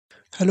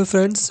Hello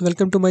friends,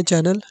 welcome to my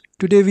channel.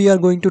 Today we are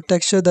going to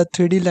texture the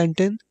 3D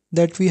lantern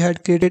that we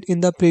had created in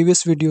the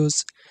previous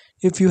videos.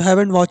 If you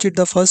haven't watched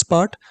the first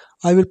part,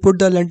 I will put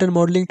the lantern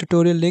modeling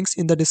tutorial links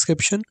in the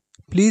description.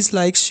 Please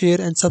like,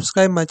 share and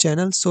subscribe my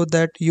channel so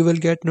that you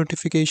will get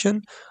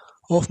notification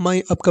of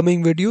my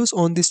upcoming videos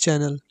on this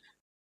channel.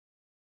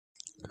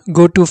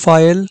 Go to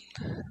File,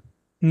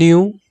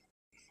 New,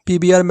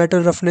 PBR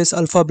Metal Roughness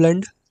Alpha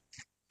Blend,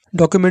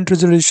 Document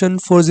Resolution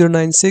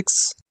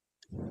 4096,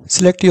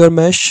 select your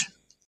mesh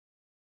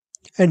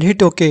and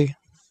hit OK.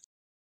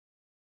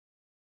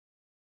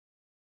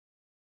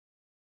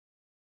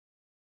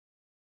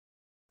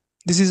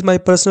 This is my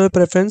personal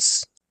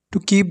preference to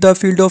keep the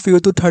field of view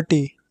to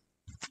 30.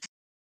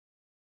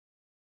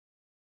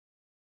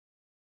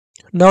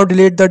 Now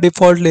delete the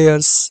default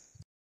layers.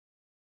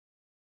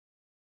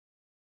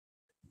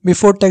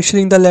 Before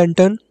texturing the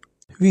lantern,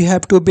 we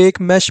have to bake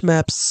mesh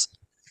maps.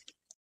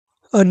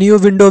 A new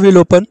window will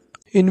open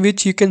in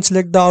which you can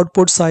select the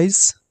output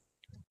size.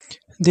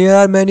 There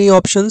are many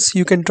options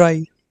you can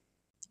try.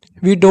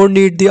 We don't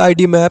need the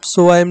ID map,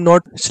 so I am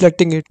not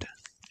selecting it.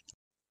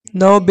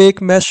 Now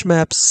bake mesh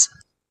maps.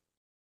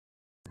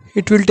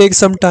 It will take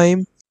some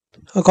time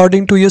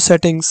according to your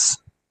settings.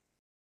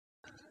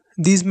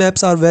 These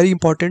maps are very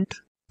important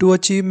to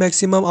achieve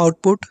maximum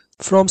output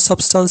from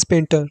Substance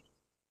Painter.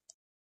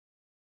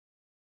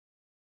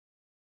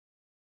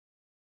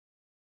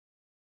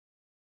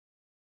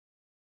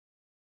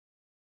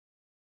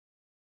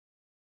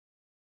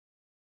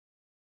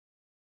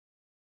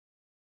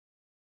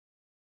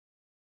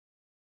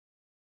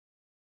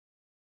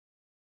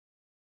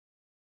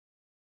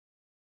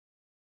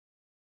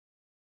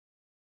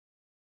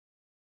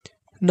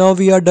 Now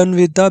we are done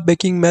with the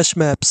baking mesh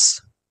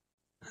maps.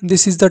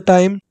 This is the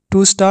time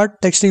to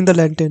start texturing the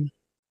lantern.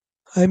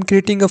 I am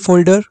creating a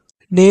folder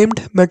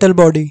named Metal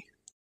Body.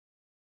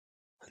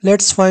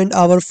 Let's find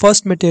our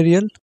first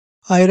material,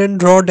 iron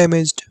raw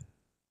damaged.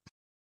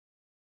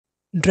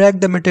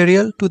 Drag the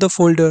material to the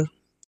folder.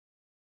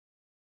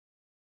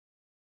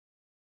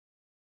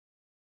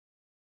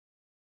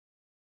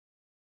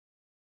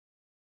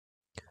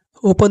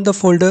 Open the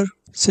folder,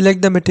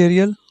 select the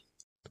material,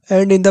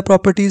 and in the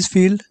properties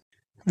field,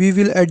 we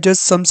will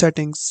adjust some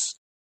settings.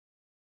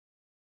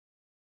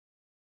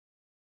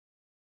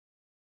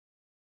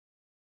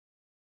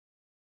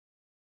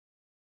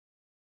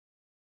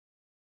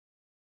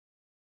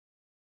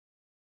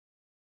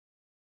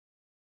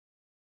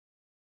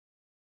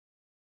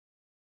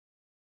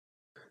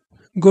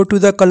 Go to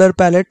the color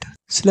palette,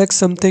 select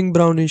something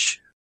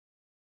brownish.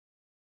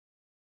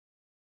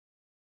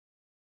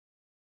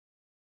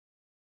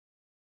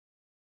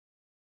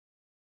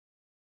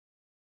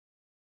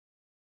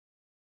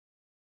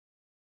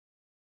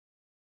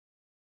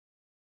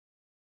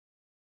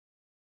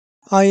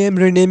 I am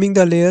renaming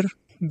the layer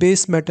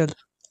Base Metal.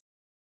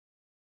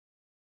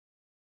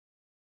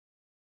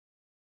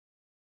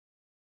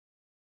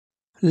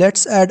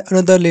 Let's add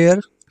another layer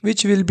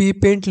which will be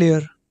Paint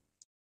layer.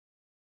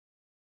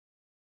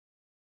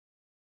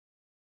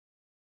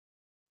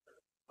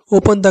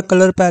 Open the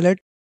color palette,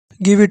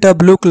 give it a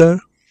blue color.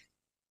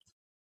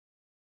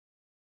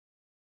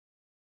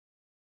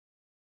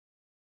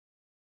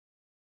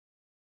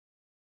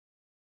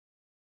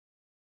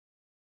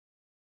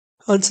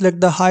 Unselect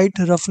the height,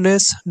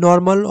 roughness,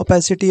 normal,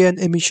 opacity and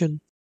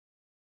emission.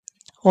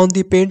 On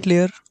the paint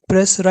layer,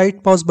 press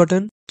right mouse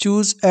button,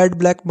 choose add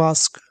black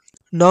mask.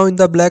 Now in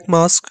the black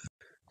mask,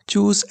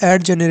 choose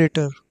add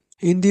generator.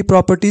 In the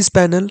properties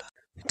panel,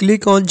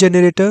 click on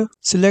generator,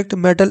 select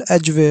metal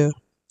edgeware.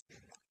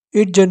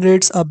 It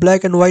generates a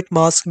black and white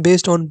mask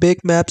based on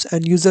bake maps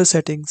and user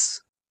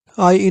settings.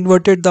 I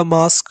inverted the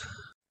mask,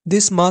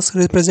 this mask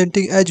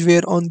representing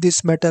edgeware on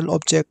this metal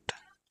object.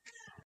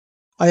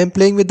 I am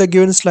playing with the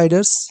given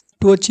sliders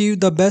to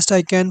achieve the best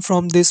I can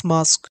from this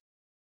mask.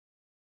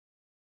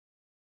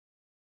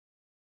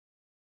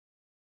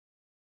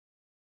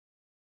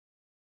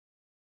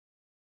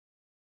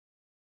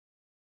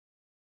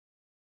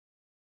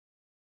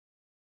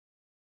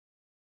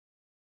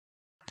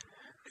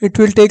 It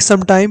will take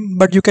some time,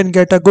 but you can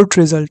get a good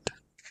result.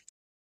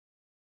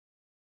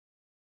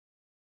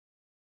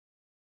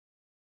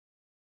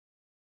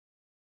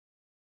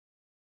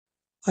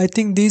 I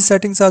think these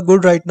settings are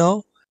good right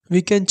now.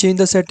 We can change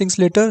the settings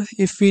later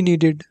if we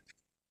needed.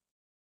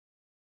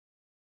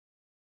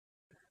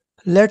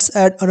 Let's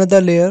add another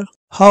layer.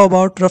 How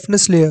about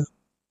roughness layer?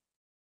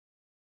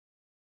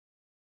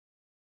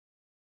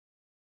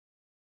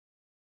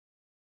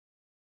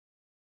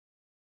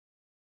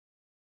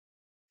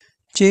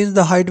 Change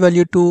the height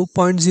value to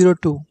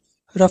 0.02.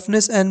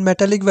 Roughness and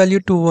metallic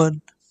value to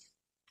 1.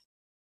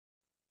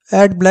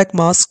 Add black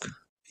mask.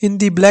 In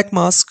the black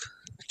mask,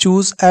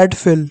 choose add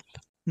fill.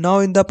 Now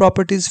in the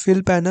properties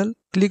fill panel,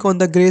 click on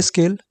the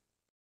grayscale.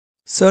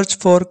 Search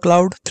for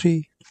cloud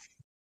 3.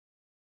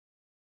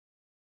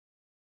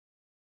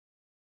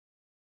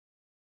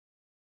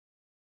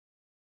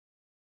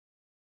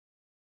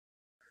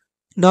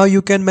 Now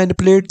you can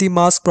manipulate the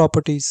mask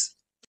properties.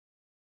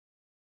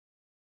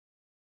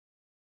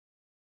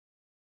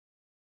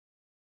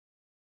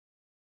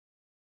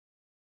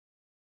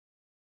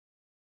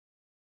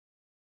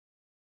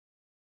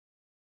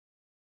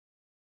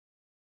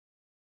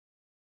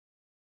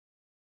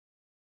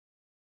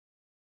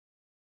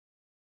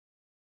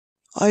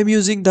 I'm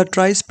using the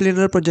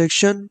triplanar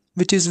projection,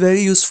 which is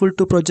very useful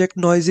to project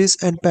noises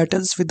and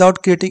patterns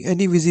without creating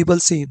any visible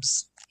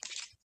seams.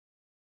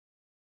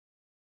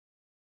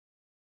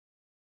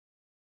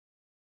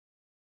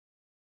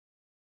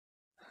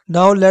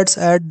 Now let's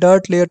add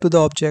dirt layer to the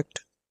object.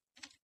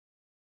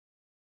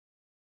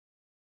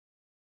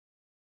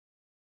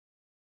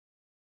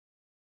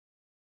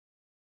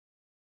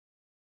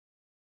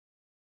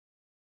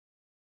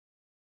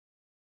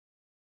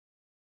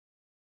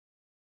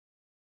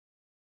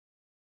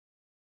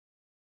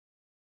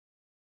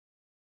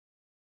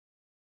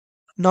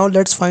 Now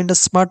let's find a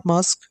smart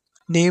mask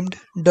named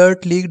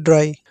Dirt Leak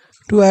Dry.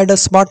 To add a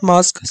smart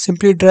mask,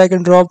 simply drag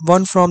and drop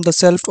one from the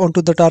shelf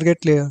onto the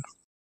target layer.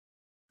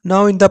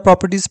 Now in the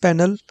properties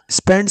panel,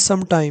 spend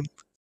some time.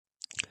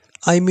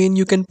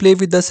 You can play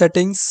with the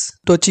settings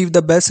to achieve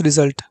the best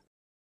result.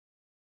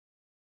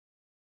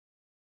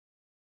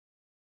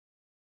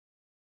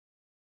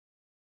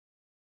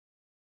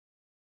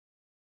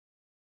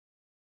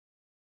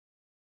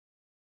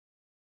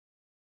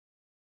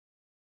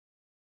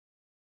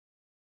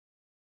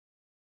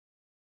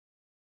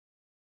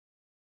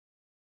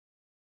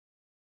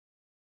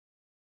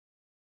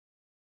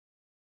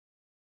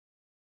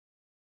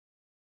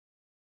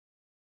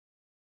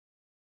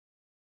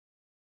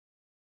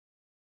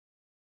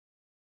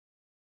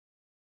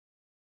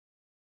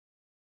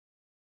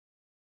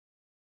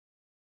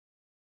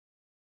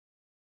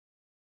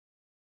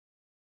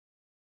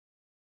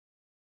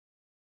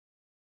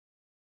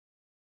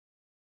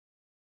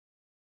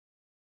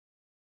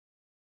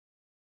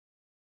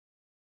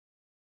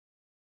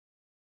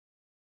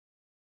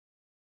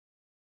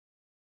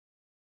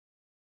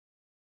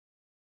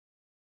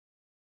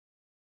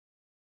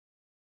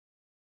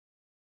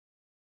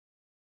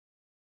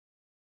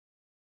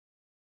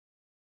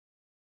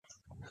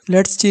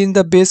 Let's change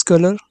the base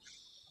color.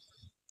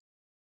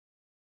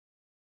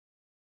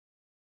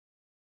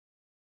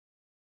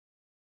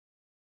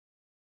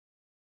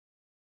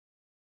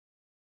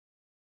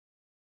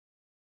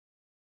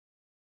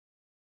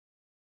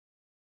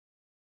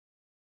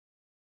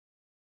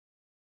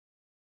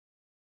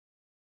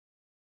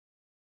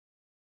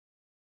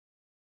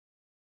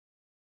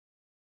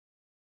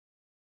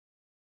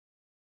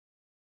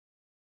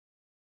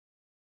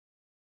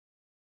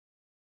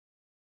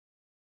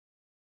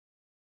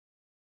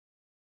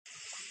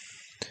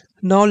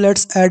 Now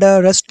let's add a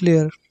rust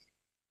layer.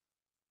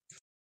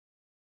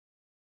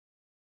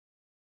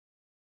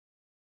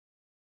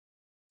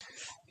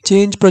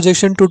 Change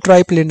projection to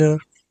triplanar.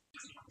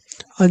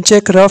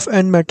 Uncheck rough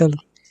and metal.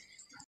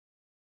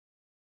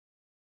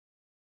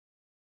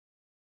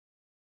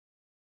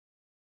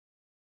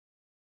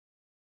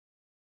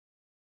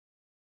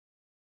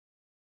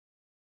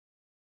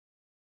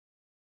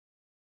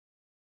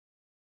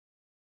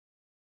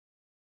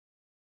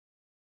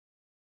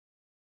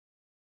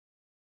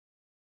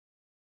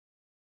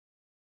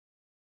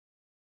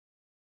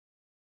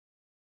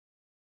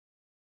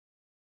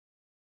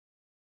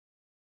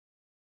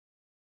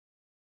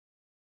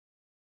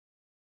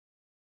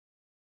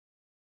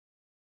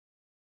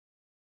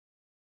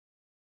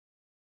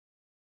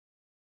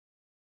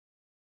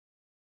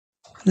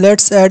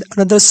 Let's add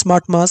another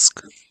smart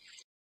mask.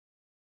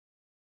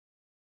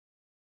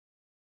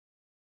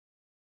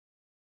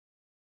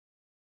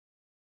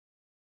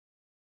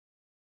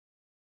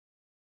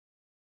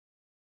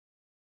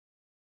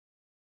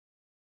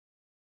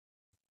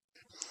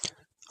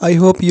 I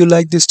hope you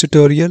like this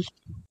tutorial.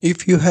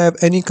 If you have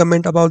any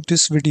comment about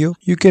this video,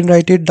 you can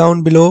write it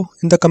down below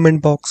in the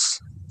comment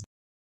box.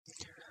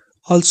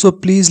 Also,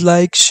 please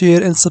like,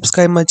 share and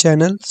subscribe my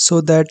channel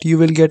so that you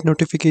will get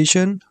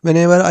notification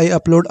whenever I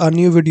upload a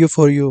new video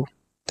for you.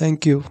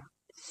 Thank you.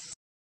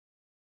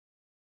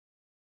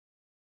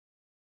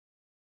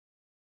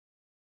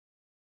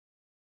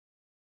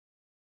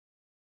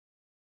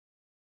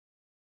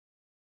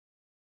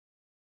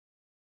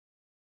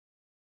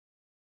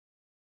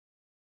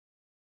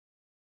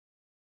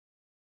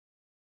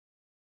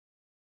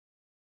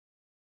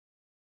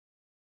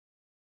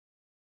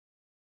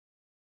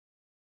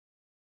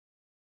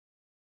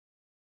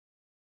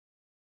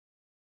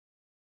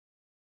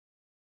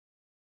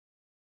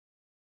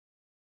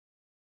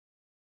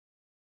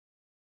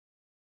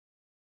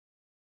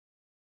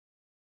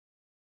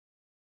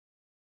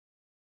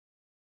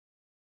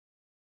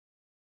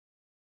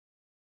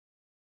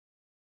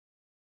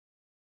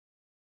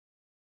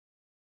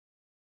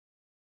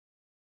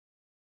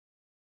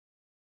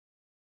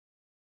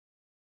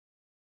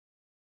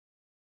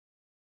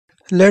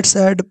 Let's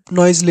add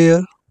noise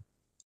layer.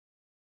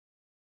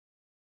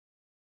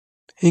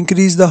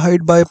 Increase the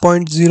height by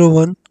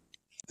 0.01.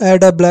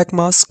 Add a black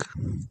mask.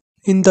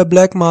 In the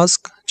black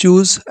mask,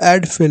 choose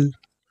Add Fill.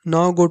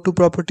 Now go to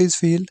Properties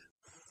field.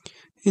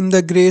 In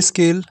the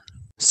grayscale,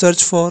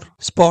 search for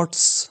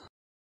spots.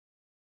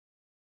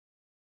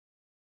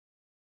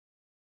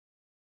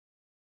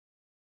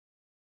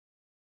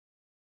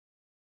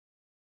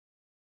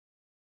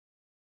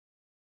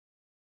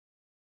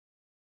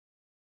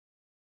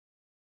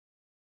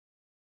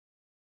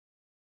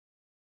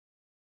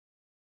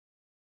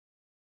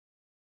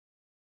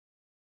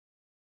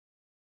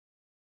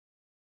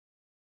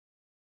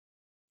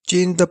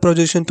 Change the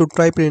projection to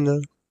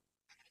triplanar.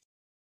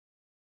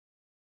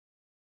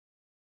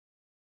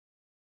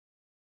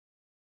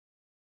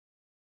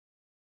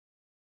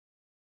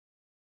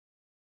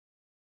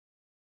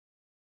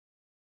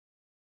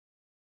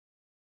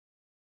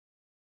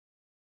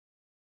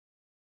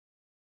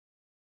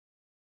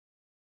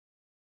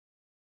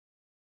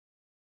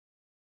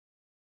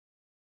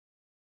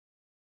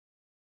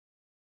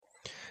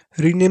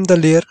 Rename the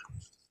layer.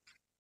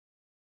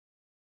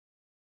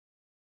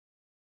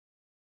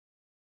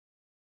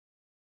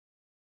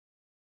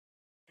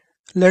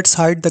 Let's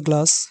hide the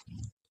glass.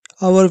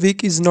 Our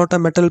wick is not a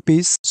metal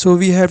piece, so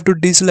we have to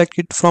deselect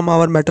it from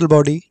our metal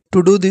body.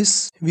 To do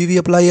this, we will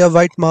apply a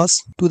white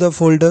mask to the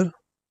folder,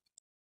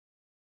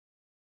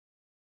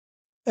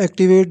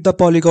 activate the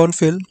polygon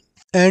fill,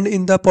 and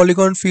in the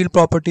polygon fill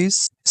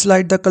properties,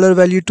 slide the color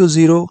value to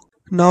 0.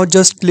 Now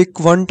just click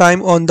one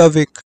time on the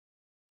wick.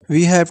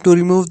 We have to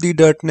remove the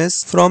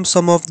dirtiness from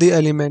some of the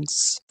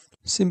elements.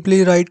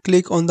 Simply right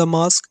click on the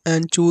mask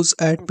and choose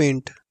Add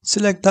Paint.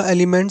 Select the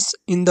elements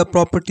in the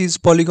Properties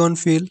polygon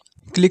field.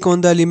 Click on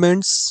the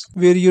elements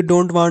where you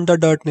don't want the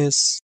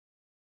dirtiness.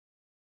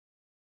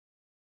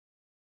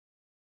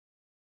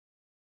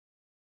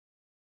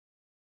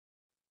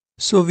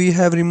 So we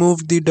have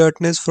removed the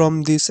dirtiness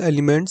from these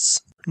elements.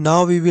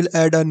 Now we will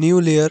add a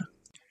new layer.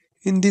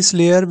 In this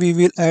layer we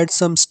will add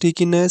some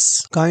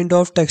stickiness kind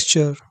of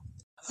texture.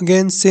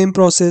 Again same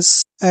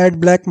process. Add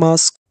black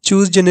mask.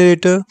 Choose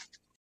generator.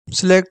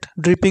 Select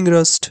dripping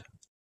rust.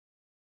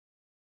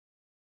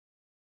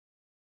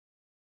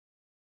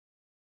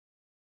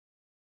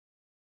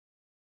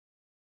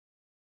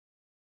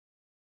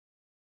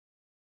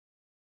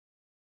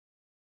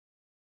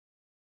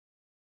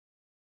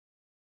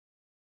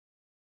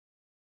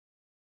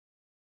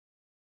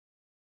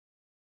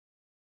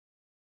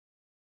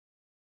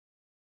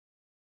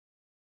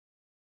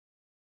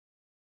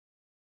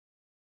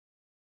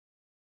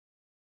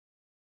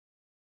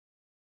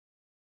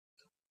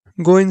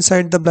 Go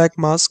inside the black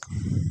mask.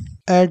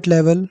 Add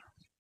level.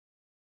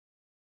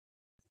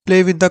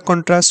 Play with the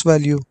contrast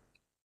value.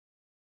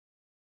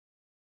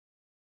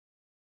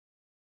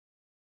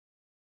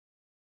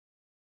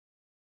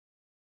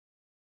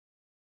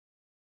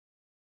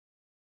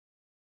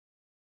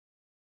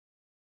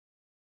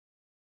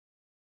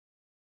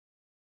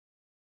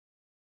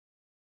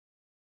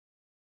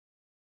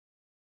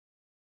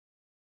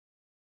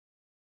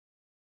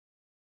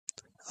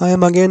 I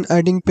am again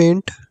adding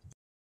paint.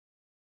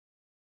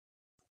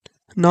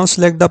 Now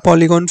select the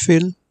polygon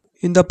fill.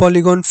 In the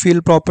polygon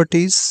fill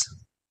properties,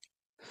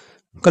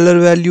 color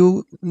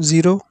value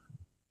 0.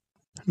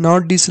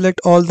 Now deselect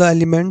all the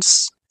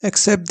elements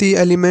except the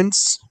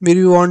elements where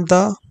you want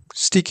the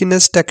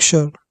stickiness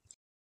texture.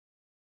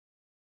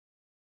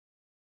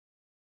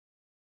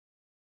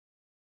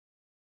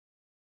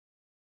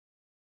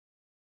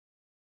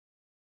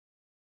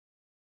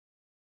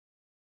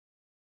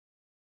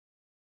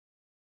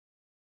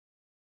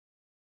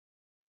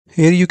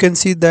 Here you can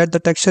see that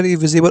the texture is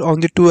visible on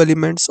the two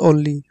elements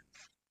only.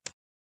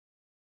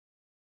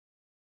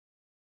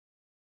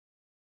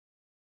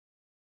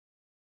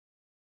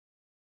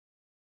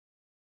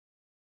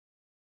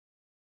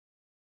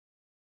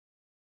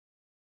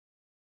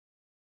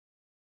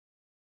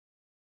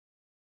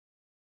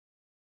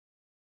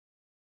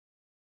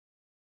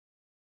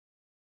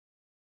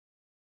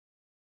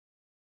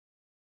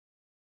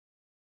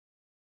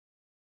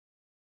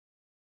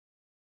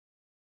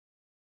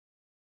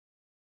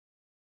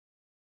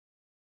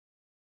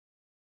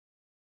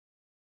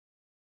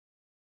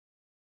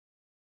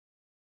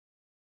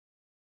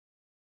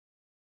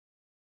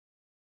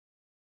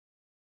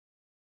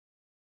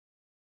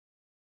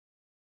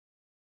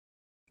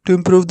 To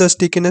improve the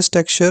stickiness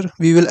texture,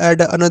 we will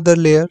add another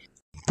layer.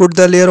 Put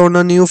the layer on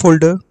a new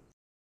folder.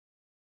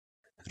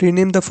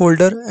 Rename the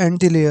folder and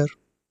the layer.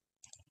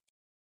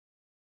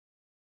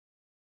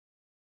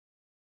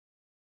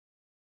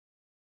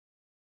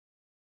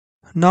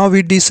 Now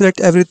we deselect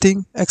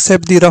everything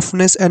except the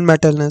roughness and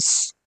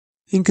metalness.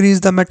 Increase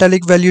the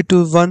metallic value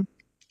to 1.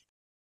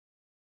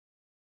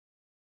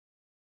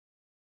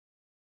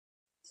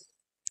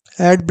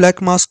 Add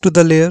black mask to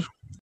the layer.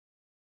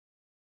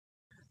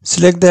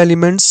 Select the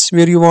elements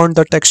where you want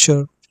the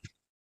texture.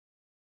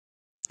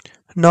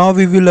 Now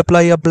we will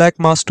apply a black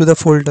mask to the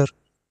folder.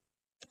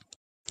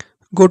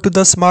 Go to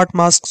the smart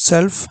mask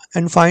shelf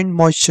and find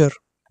moisture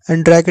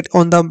and drag it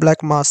on the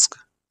black mask.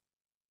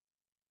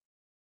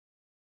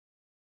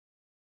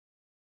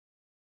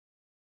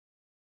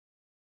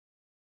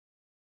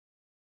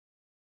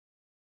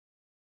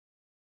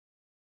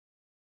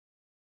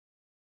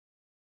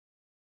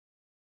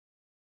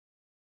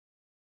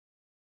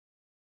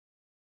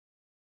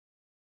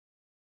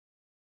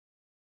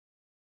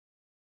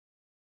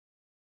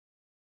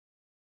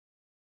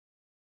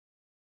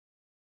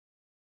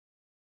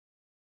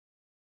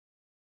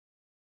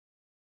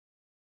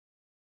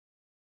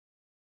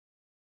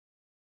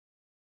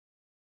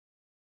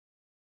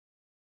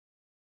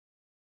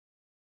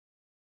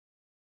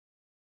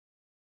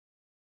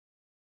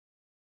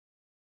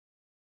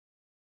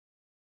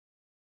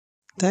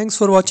 Thanks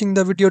for watching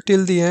the video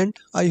till the end.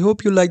 I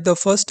hope you like the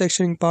first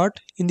texturing part.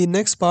 In the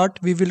next part,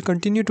 we will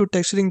continue to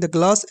texturing the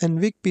glass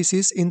and wick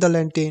pieces in the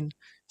lantern.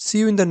 See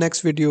you in the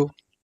next video.